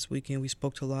this past weekend. We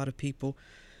spoke to a lot of people.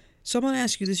 So I'm going to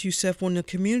ask you this, Yusef. When the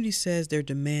community says they're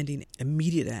demanding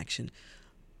immediate action,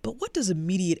 but what does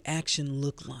immediate action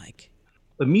look like?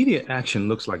 Immediate action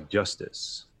looks like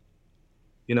justice.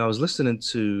 You know, I was listening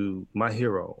to my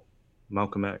hero,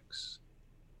 Malcolm X,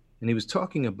 and he was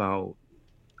talking about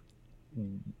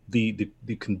the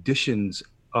conditions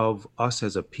of us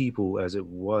as a people as it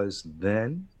was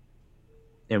then.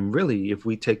 And really, if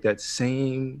we take that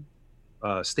same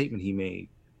statement he made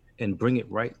and bring it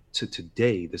right to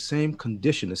today, the same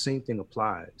condition, the same thing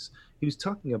applies. He was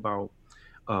talking about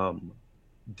I'm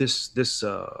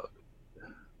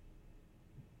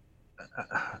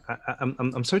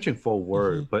searching for a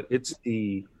word, but it's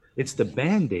the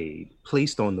Band-Aid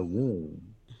placed on the wound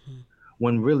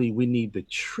when really we need the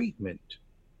treatment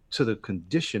to the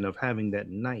condition of having that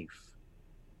knife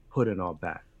put in our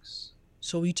backs.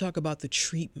 So you talk about the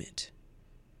treatment,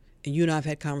 and you and I have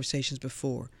had conversations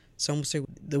before. Some will say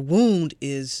the wound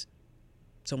is,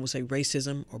 some will say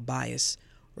racism or bias,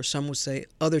 or some will say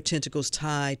other tentacles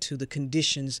tied to the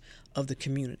conditions of the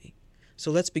community.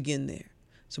 So let's begin there.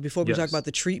 So before we talk about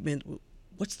the treatment,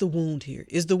 what's the wound here?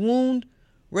 Is the wound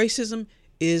racism?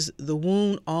 Is the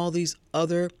wound all these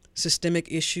other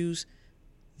systemic issues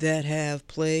that have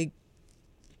plagued,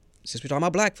 since we're talking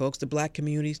about black folks, the black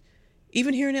communities,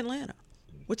 even here in Atlanta?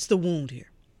 What's the wound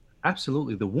here?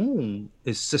 Absolutely. The wound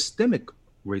is systemic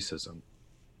racism,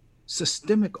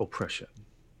 systemic oppression.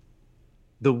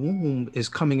 The wound is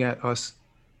coming at us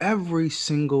every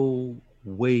single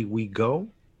way we go.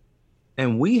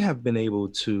 And we have been able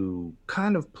to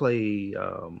kind of play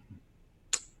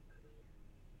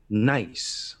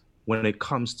nice when it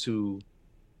comes to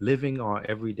living our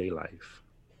everyday life.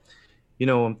 You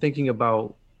know, I'm thinking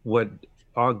about what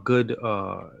our good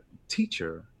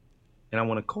teacher, and I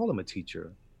want to call him a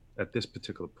teacher at this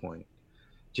particular point,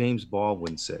 James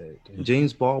Baldwin said. And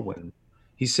James Baldwin,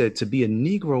 he said, to be a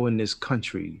Negro in this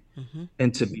country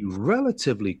and to be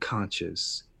relatively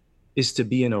conscious is to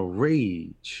be in a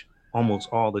rage almost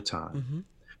all the time.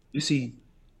 You see,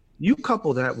 you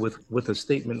couple that with a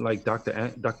statement like Dr.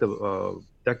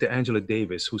 Angela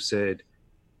Davis, who said,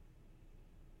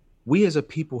 we as a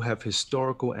people have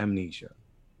historical amnesia.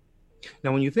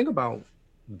 Now, when you think about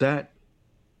that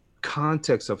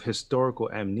context of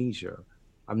historical amnesia,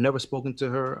 I've never spoken to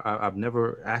her. I've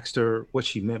never asked her what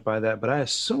she meant by that, but I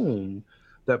assume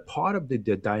that part of the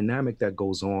dynamic that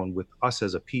goes on with us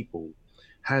as a people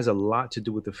has a lot to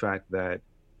do with the fact that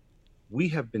we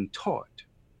have been taught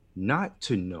not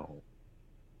to know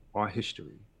our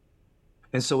history.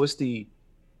 And so it's the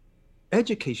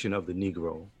Education of the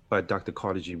Negro by Dr.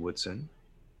 Carter G. Woodson,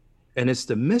 and it's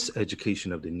the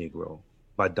Miseducation of the Negro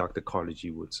by Dr. Carter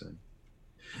G. Woodson.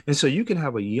 And so you can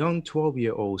have a young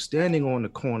 12-year-old standing on the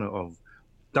corner of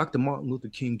Dr. Martin Luther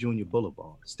King Jr.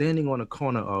 Boulevard, standing on the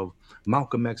corner of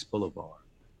Malcolm X Boulevard,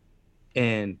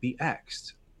 and be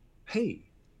asked, hey,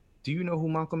 do you know who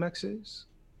Malcolm X is?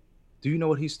 Do you know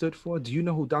what he stood for? Do you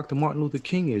know who Dr. Martin Luther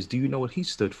King is? Do you know what he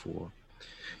stood for?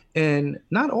 And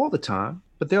not all the time,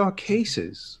 but there are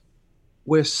cases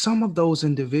where some of those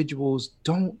individuals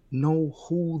don't know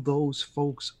who those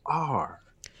folks are.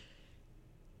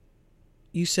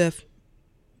 Yusef,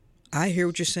 I hear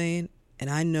what you're saying, and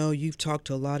I know you've talked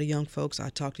to a lot of young folks. I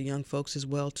talk to young folks as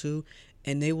well, too,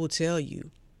 and they will tell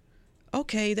you,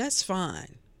 okay, that's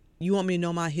fine. You want me to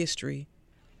know my history,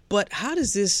 but how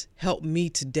does this help me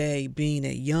today, being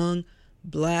a young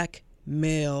black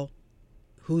male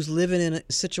who's living in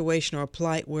a situation or a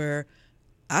plight where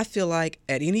I feel like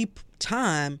at any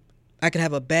time I could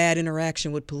have a bad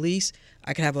interaction with police,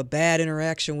 I could have a bad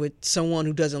interaction with someone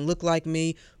who doesn't look like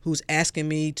me, who's asking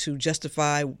me to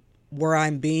justify where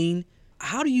I'm being.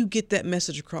 How do you get that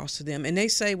message across to them? And they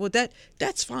say, well,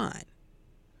 that's fine.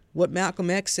 What Malcolm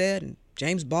X said, and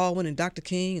James Baldwin and Dr.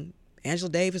 King and Angela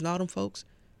Davis and all them folks.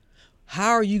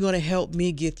 How are you going to help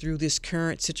me get through this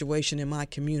current situation in my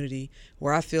community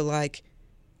where I feel like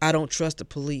I don't trust the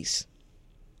police?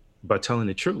 By telling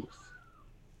the truth.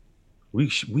 We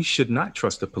should not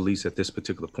trust the police at this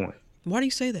particular point. Why do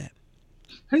you say that?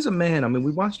 Here's a man,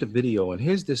 we watched a video, and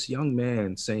here's this young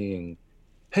man saying,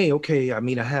 hey, okay,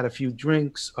 I had a few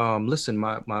drinks. Listen,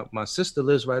 my sister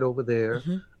lives right over there.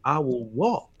 Mm-hmm. I'll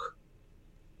walk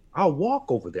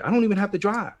over there. I don't even have to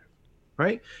drive,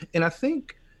 right? And I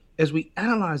think as we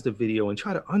analyze the video and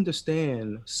try to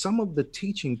understand some of the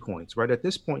teaching points, right? At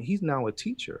this point, he's now a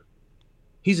teacher.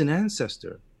 He's an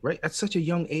ancestor, right? At such a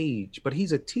young age, but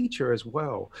he's a teacher as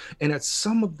well. And at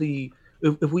some of the,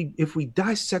 if we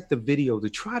dissect the video to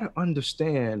try to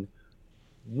understand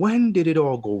when did it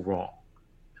all go wrong?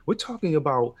 We're talking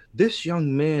about this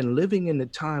young man living in the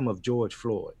time of George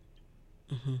Floyd,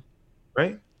 mm-hmm.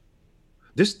 right?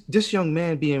 This young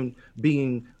man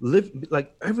being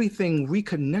like everything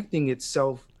reconnecting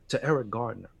itself to Eric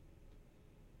Gardner.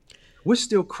 We're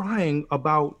still crying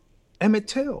about Emmett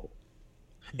Till.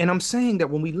 And I'm saying that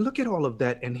when we look at all of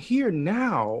that, and here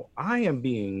now I am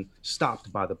being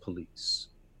stopped by the police.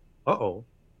 Uh-oh,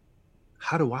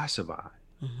 how do I survive?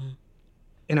 Mm-hmm.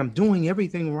 And I'm doing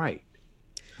everything right.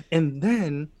 And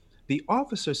then the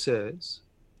officer says,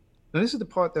 and this is the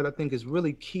part that I think is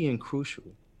really key and crucial.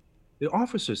 The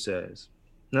officer says,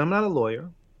 now I'm not a lawyer.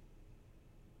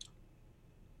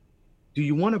 Do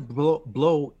you want to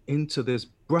blow into this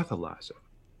breathalyzer?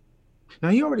 Now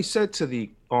he already said to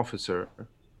the officer,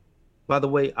 by the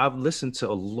way, I've listened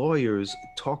to lawyers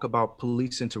talk about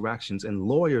police interactions, and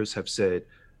lawyers have said,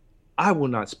 I will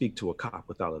not speak to a cop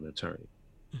without an attorney.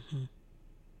 Mm-hmm.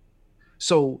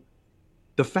 So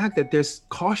the fact that they're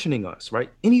cautioning us, right?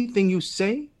 Anything you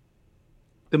say,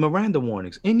 the Miranda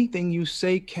warnings, anything you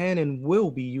say can and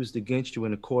will be used against you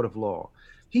in a court of law.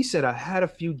 He said, I had a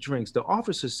few drinks. The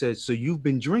officer said, so you've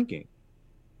been drinking.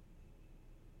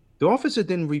 The officer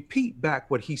didn't repeat back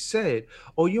what he said.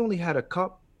 Oh, you only had a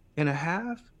cup and a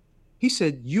half? He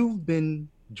said, you've been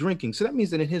drinking. So that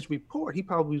means that in his report, he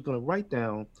probably was going to write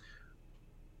down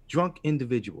drunk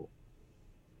individual.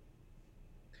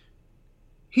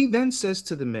 He then says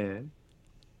to the man,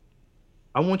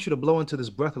 I want you to blow into this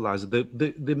breathalyzer.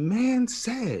 The man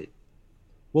said,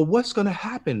 well, what's going to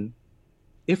happen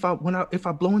if I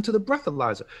blow into the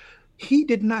breathalyzer? He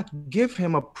did not give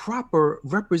him a proper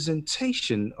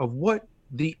representation of what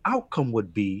the outcome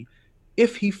would be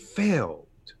if he failed.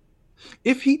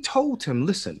 If he told him,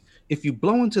 listen, if you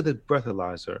blow into the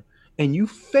breathalyzer and you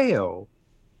fail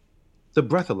the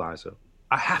breathalyzer,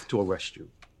 I have to arrest you.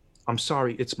 I'm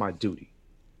sorry, it's my duty.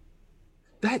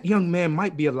 That young man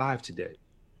might be alive today.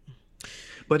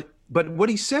 But what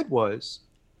he said was,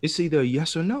 it's either a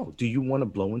yes or no. Do you want to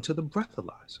blow into the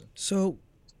breathalyzer? So,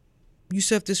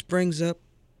 Yusef, this brings up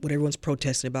what everyone's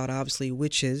protesting about, obviously,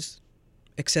 which is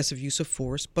excessive use of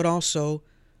force, but also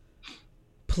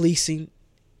policing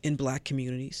in black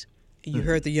communities. You mm-hmm.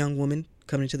 heard the young woman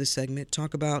coming into the segment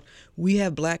talk about, we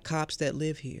have black cops that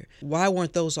live here. Why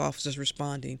weren't those officers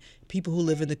responding? People who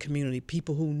live in the community,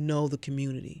 people who know the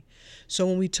community. So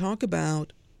when we talk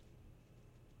about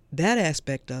that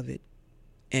aspect of it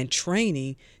and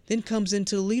training, then comes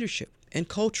into leadership and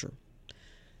culture.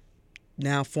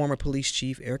 now former police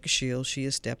chief Erica Shields, she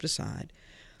has stepped aside.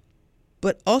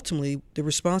 But ultimately, the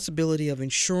responsibility of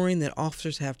ensuring that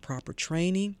officers have proper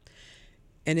training,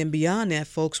 and then beyond that,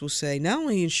 folks will say not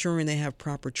only ensuring they have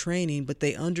proper training, but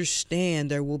they understand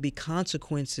there will be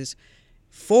consequences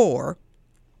for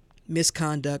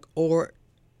misconduct or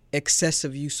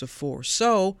excessive use of force.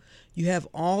 So you have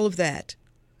all of that.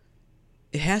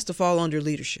 It has to fall under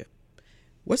leadership.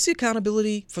 What's the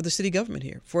accountability for the city government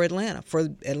here, for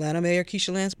Atlanta Mayor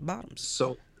Keisha Lance Bottoms?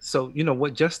 So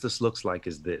what justice looks like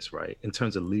is this, right? In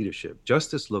terms of leadership,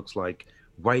 justice looks like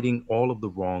righting all of the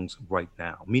wrongs right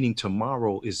now, meaning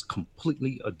tomorrow is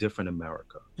completely a different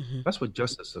America. Mm-hmm. That's what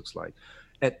justice looks like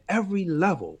at every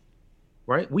level,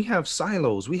 right? We have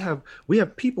silos. We have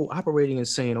people operating and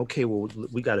saying, okay, well,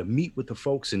 we got to meet with the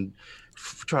folks and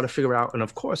try to figure out. And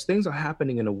of course, things are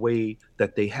happening in a way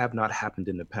that they have not happened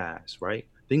in the past, right?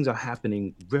 Things are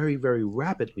happening very, very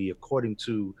rapidly according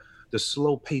to the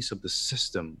slow pace of the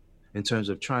system in terms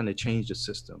of trying to change the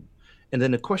system. And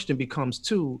then the question becomes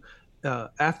too,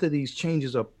 after these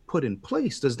changes are put in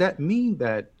place, does that mean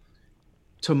that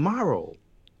tomorrow,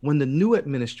 when the new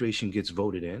administration gets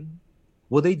voted in,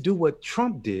 will they do what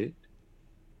Trump did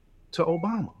to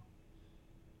Obama?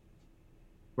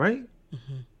 Right?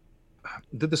 Mm-hmm.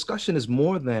 The discussion is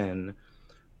more than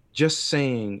just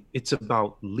saying it's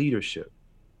about leadership,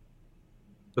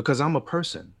 because I'm a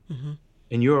person. Mm-hmm.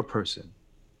 And you're a person.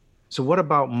 So what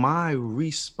about my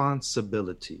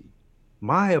responsibility,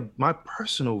 my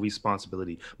personal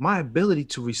responsibility, my ability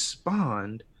to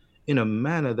respond in a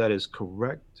manner that is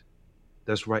correct,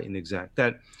 that's right and exact,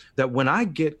 that when I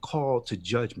get called to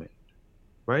judgment,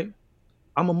 right?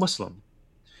 I'm a Muslim.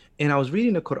 And I was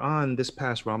reading the Quran this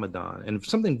past Ramadan, and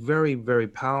something very, very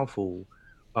powerful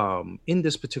in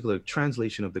this particular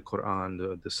translation of the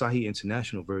Quran, the Sahih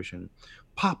International Version,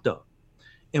 popped up.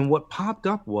 And what popped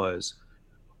up was,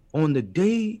 on the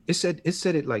day, it said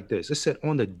it like this. It said,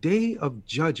 on the day of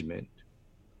judgment,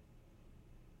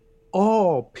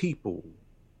 all people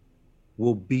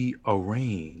will be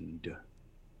arraigned.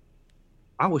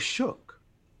 I was shook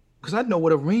because I know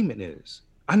what arraignment is.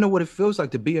 I know what it feels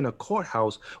like to be in a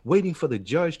courthouse waiting for the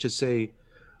judge to say,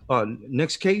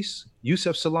 next case,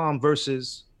 Yusuf Salam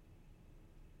versus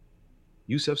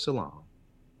Yusuf Salam.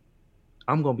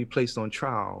 I'm going to be placed on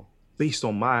trial based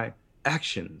on my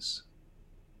actions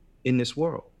in this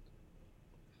world.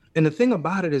 And the thing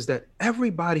about it is that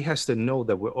everybody has to know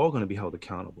that we're all going to be held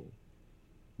accountable,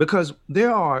 because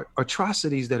there are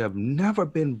atrocities that have never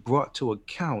been brought to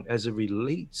account as it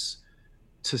relates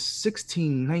to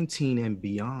 1619 and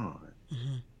beyond.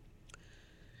 Mm-hmm.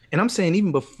 And I'm saying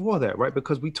even before that, right?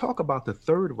 Because we talk about the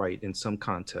third right in some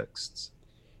contexts.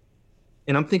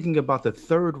 And I'm thinking about the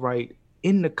third right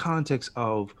in the context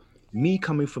of me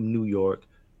coming from New York,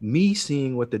 me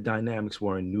seeing what the dynamics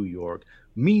were in New York,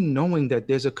 me knowing that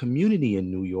there's a community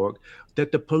in New York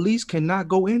that the police cannot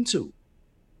go into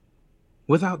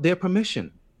without their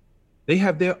permission. They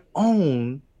have their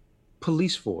own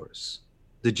police force,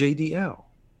 the JDL,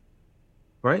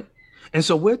 right? And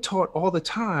so we're taught all the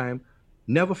time,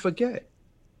 never forget.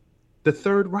 The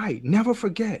third right, never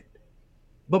forget.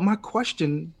 But my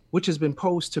question, which has been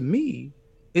posed to me,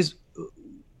 is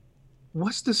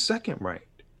what's the second right?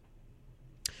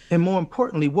 And more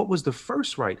importantly, what was the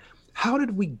first right? How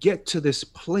did we get to this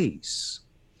place?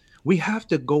 We have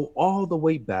to go all the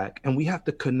way back, and we have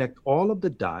to connect all of the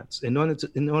dots in order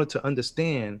to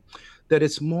understand that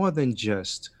it's more than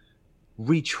just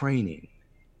retraining.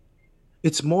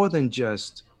 It's more than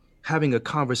just having a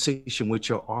conversation with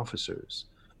your officers.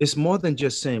 It's more than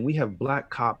just saying we have Black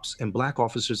cops and Black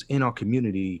officers in our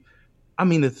community. I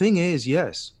mean, the thing is,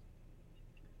 yes,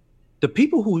 the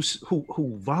people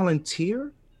who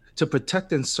volunteer to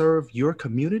protect and serve your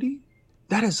community,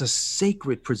 that is a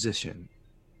sacred position.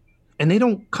 And they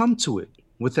don't come to it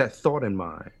with that thought in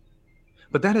mind.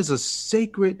 But that is a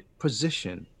sacred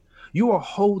position. You are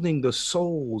holding the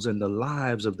souls and the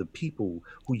lives of the people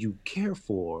who you care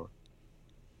for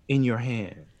in your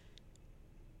hand.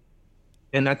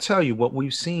 And I tell you, what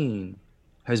we've seen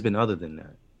has been other than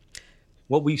that.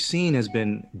 What we've seen has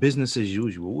been business as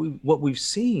usual. What we've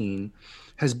seen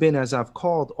has been, as I've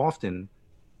called often,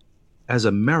 as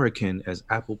American as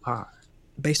apple pie.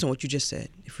 Based on what you just said,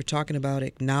 if we're talking about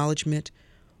acknowledgement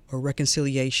or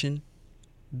reconciliation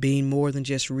being more than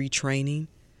just retraining,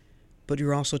 but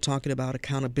you're also talking about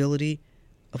accountability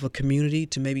of a community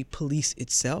to maybe police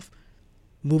itself,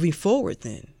 moving forward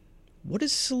then, what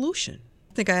is the solution?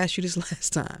 I think I asked you this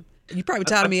last time. You probably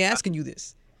tired of me asking you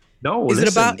this. No, is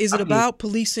it about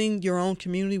policing your own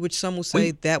community, which some will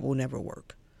say that will never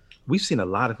work? We've seen a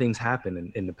lot of things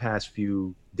happen in the past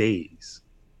few days.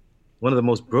 one of the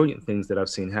most brilliant things that I've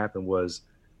seen happen was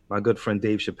my good friend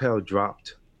Dave Chappelle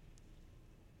dropped,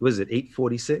 was it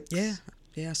 846? Yeah,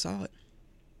 I saw it.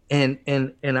 And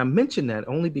I mention that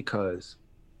only because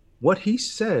what he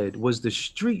said was the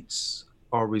streets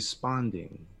are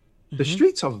responding. The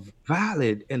streets are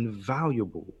valid and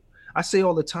valuable. I say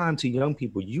all the time to young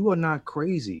people, you are not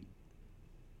crazy,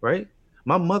 right?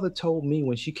 My mother told me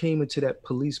when she came into that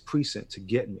police precinct to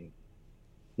get me,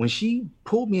 when she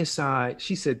pulled me aside,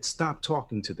 she said, stop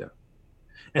talking to them.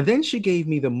 And then she gave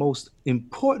me the most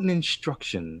important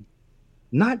instruction,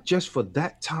 not just for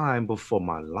that time, but for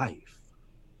my life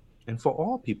and for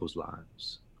all people's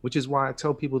lives, which is why I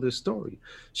tell people this story.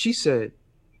 She said,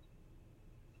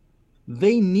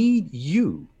 they need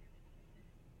you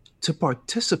to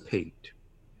participate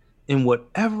in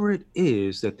whatever it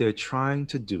is that they're trying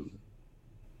to do.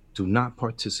 Do not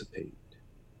participate,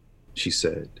 she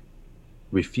said.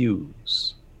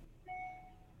 Refuse.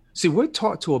 See, we're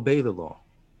taught to obey the law.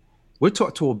 We're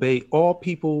taught to obey all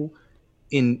people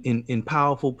in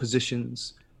powerful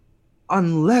positions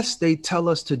unless they tell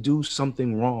us to do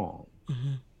something wrong.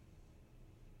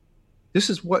 This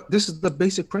is the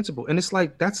basic principle. And it's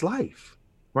like, that's life,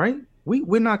 right?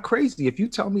 We're not crazy. If you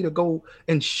tell me to go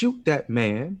and shoot that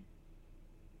man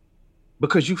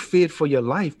because you feared for your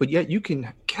life, but yet you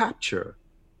can capture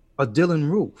a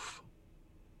Dylann Roof,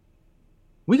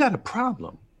 we got a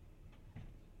problem.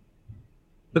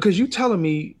 Because you telling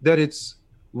me that it's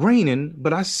raining,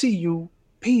 but I see you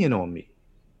peeing on me.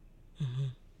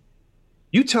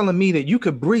 You telling me that you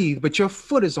could breathe, but your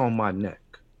foot is on my neck.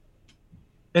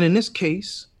 And in this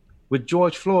case, with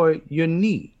George Floyd, your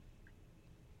knee.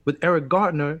 With Eric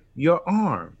Gardner, your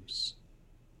arms.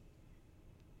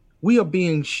 We are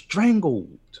being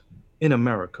strangled in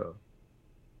America.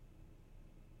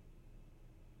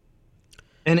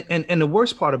 And the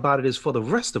worst part about it is for the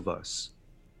rest of us,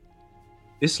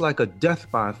 it's like a death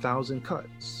by 1,000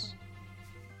 cuts.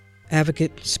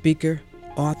 Advocate, speaker,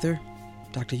 author,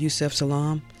 Dr. Yusef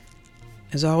Salaam.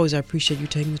 As always, I appreciate you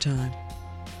taking the time.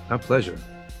 My pleasure.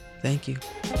 Thank you.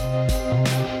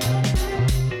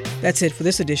 That's it for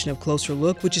this edition of Closer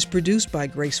Look, which is produced by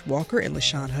Grace Walker and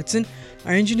LaShawn Hudson.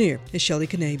 Our engineer is Shelley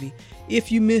Canavy.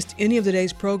 If you missed any of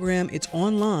today's program, it's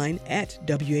online at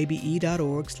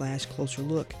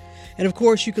wabe.org/closerlook. And of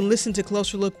course, you can listen to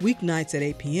Closer Look weeknights at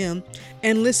 8 p.m.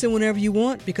 and listen whenever you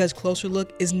want, because Closer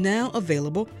Look is now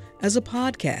available as a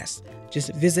podcast.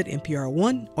 Just visit NPR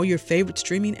One or your favorite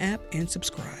streaming app and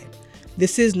subscribe.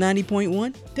 This is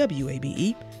 90.1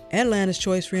 WABE, Atlanta's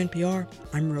Choice for NPR.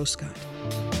 I'm Rose Scott.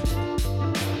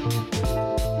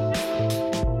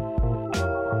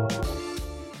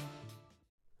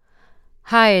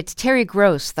 Hi, it's Terry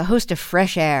Gross, the host of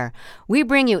Fresh Air. We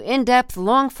bring you in-depth,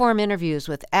 long-form interviews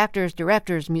with actors,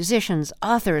 directors, musicians,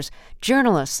 authors,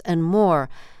 journalists, and more.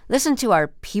 Listen to our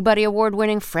Peabody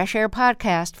Award-winning Fresh Air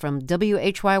podcast from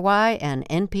WHYY and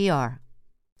NPR.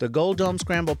 The Gold Dome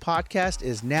Scramble podcast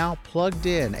is now plugged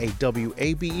in, a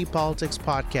WABE Politics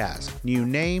podcast. New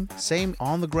name, same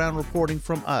on-the-ground reporting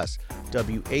from us,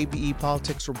 WABE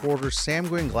Politics reporters Sam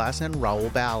Gringlass and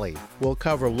Raul Bally. We'll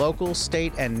cover local,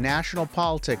 state, and national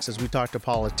politics as we talk to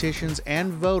politicians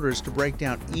and voters to break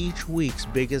down each week's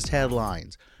biggest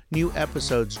headlines. New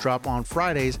episodes drop on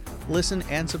Fridays. Listen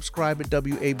and subscribe at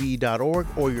WABE.org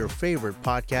or your favorite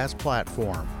podcast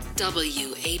platform.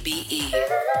 WABE.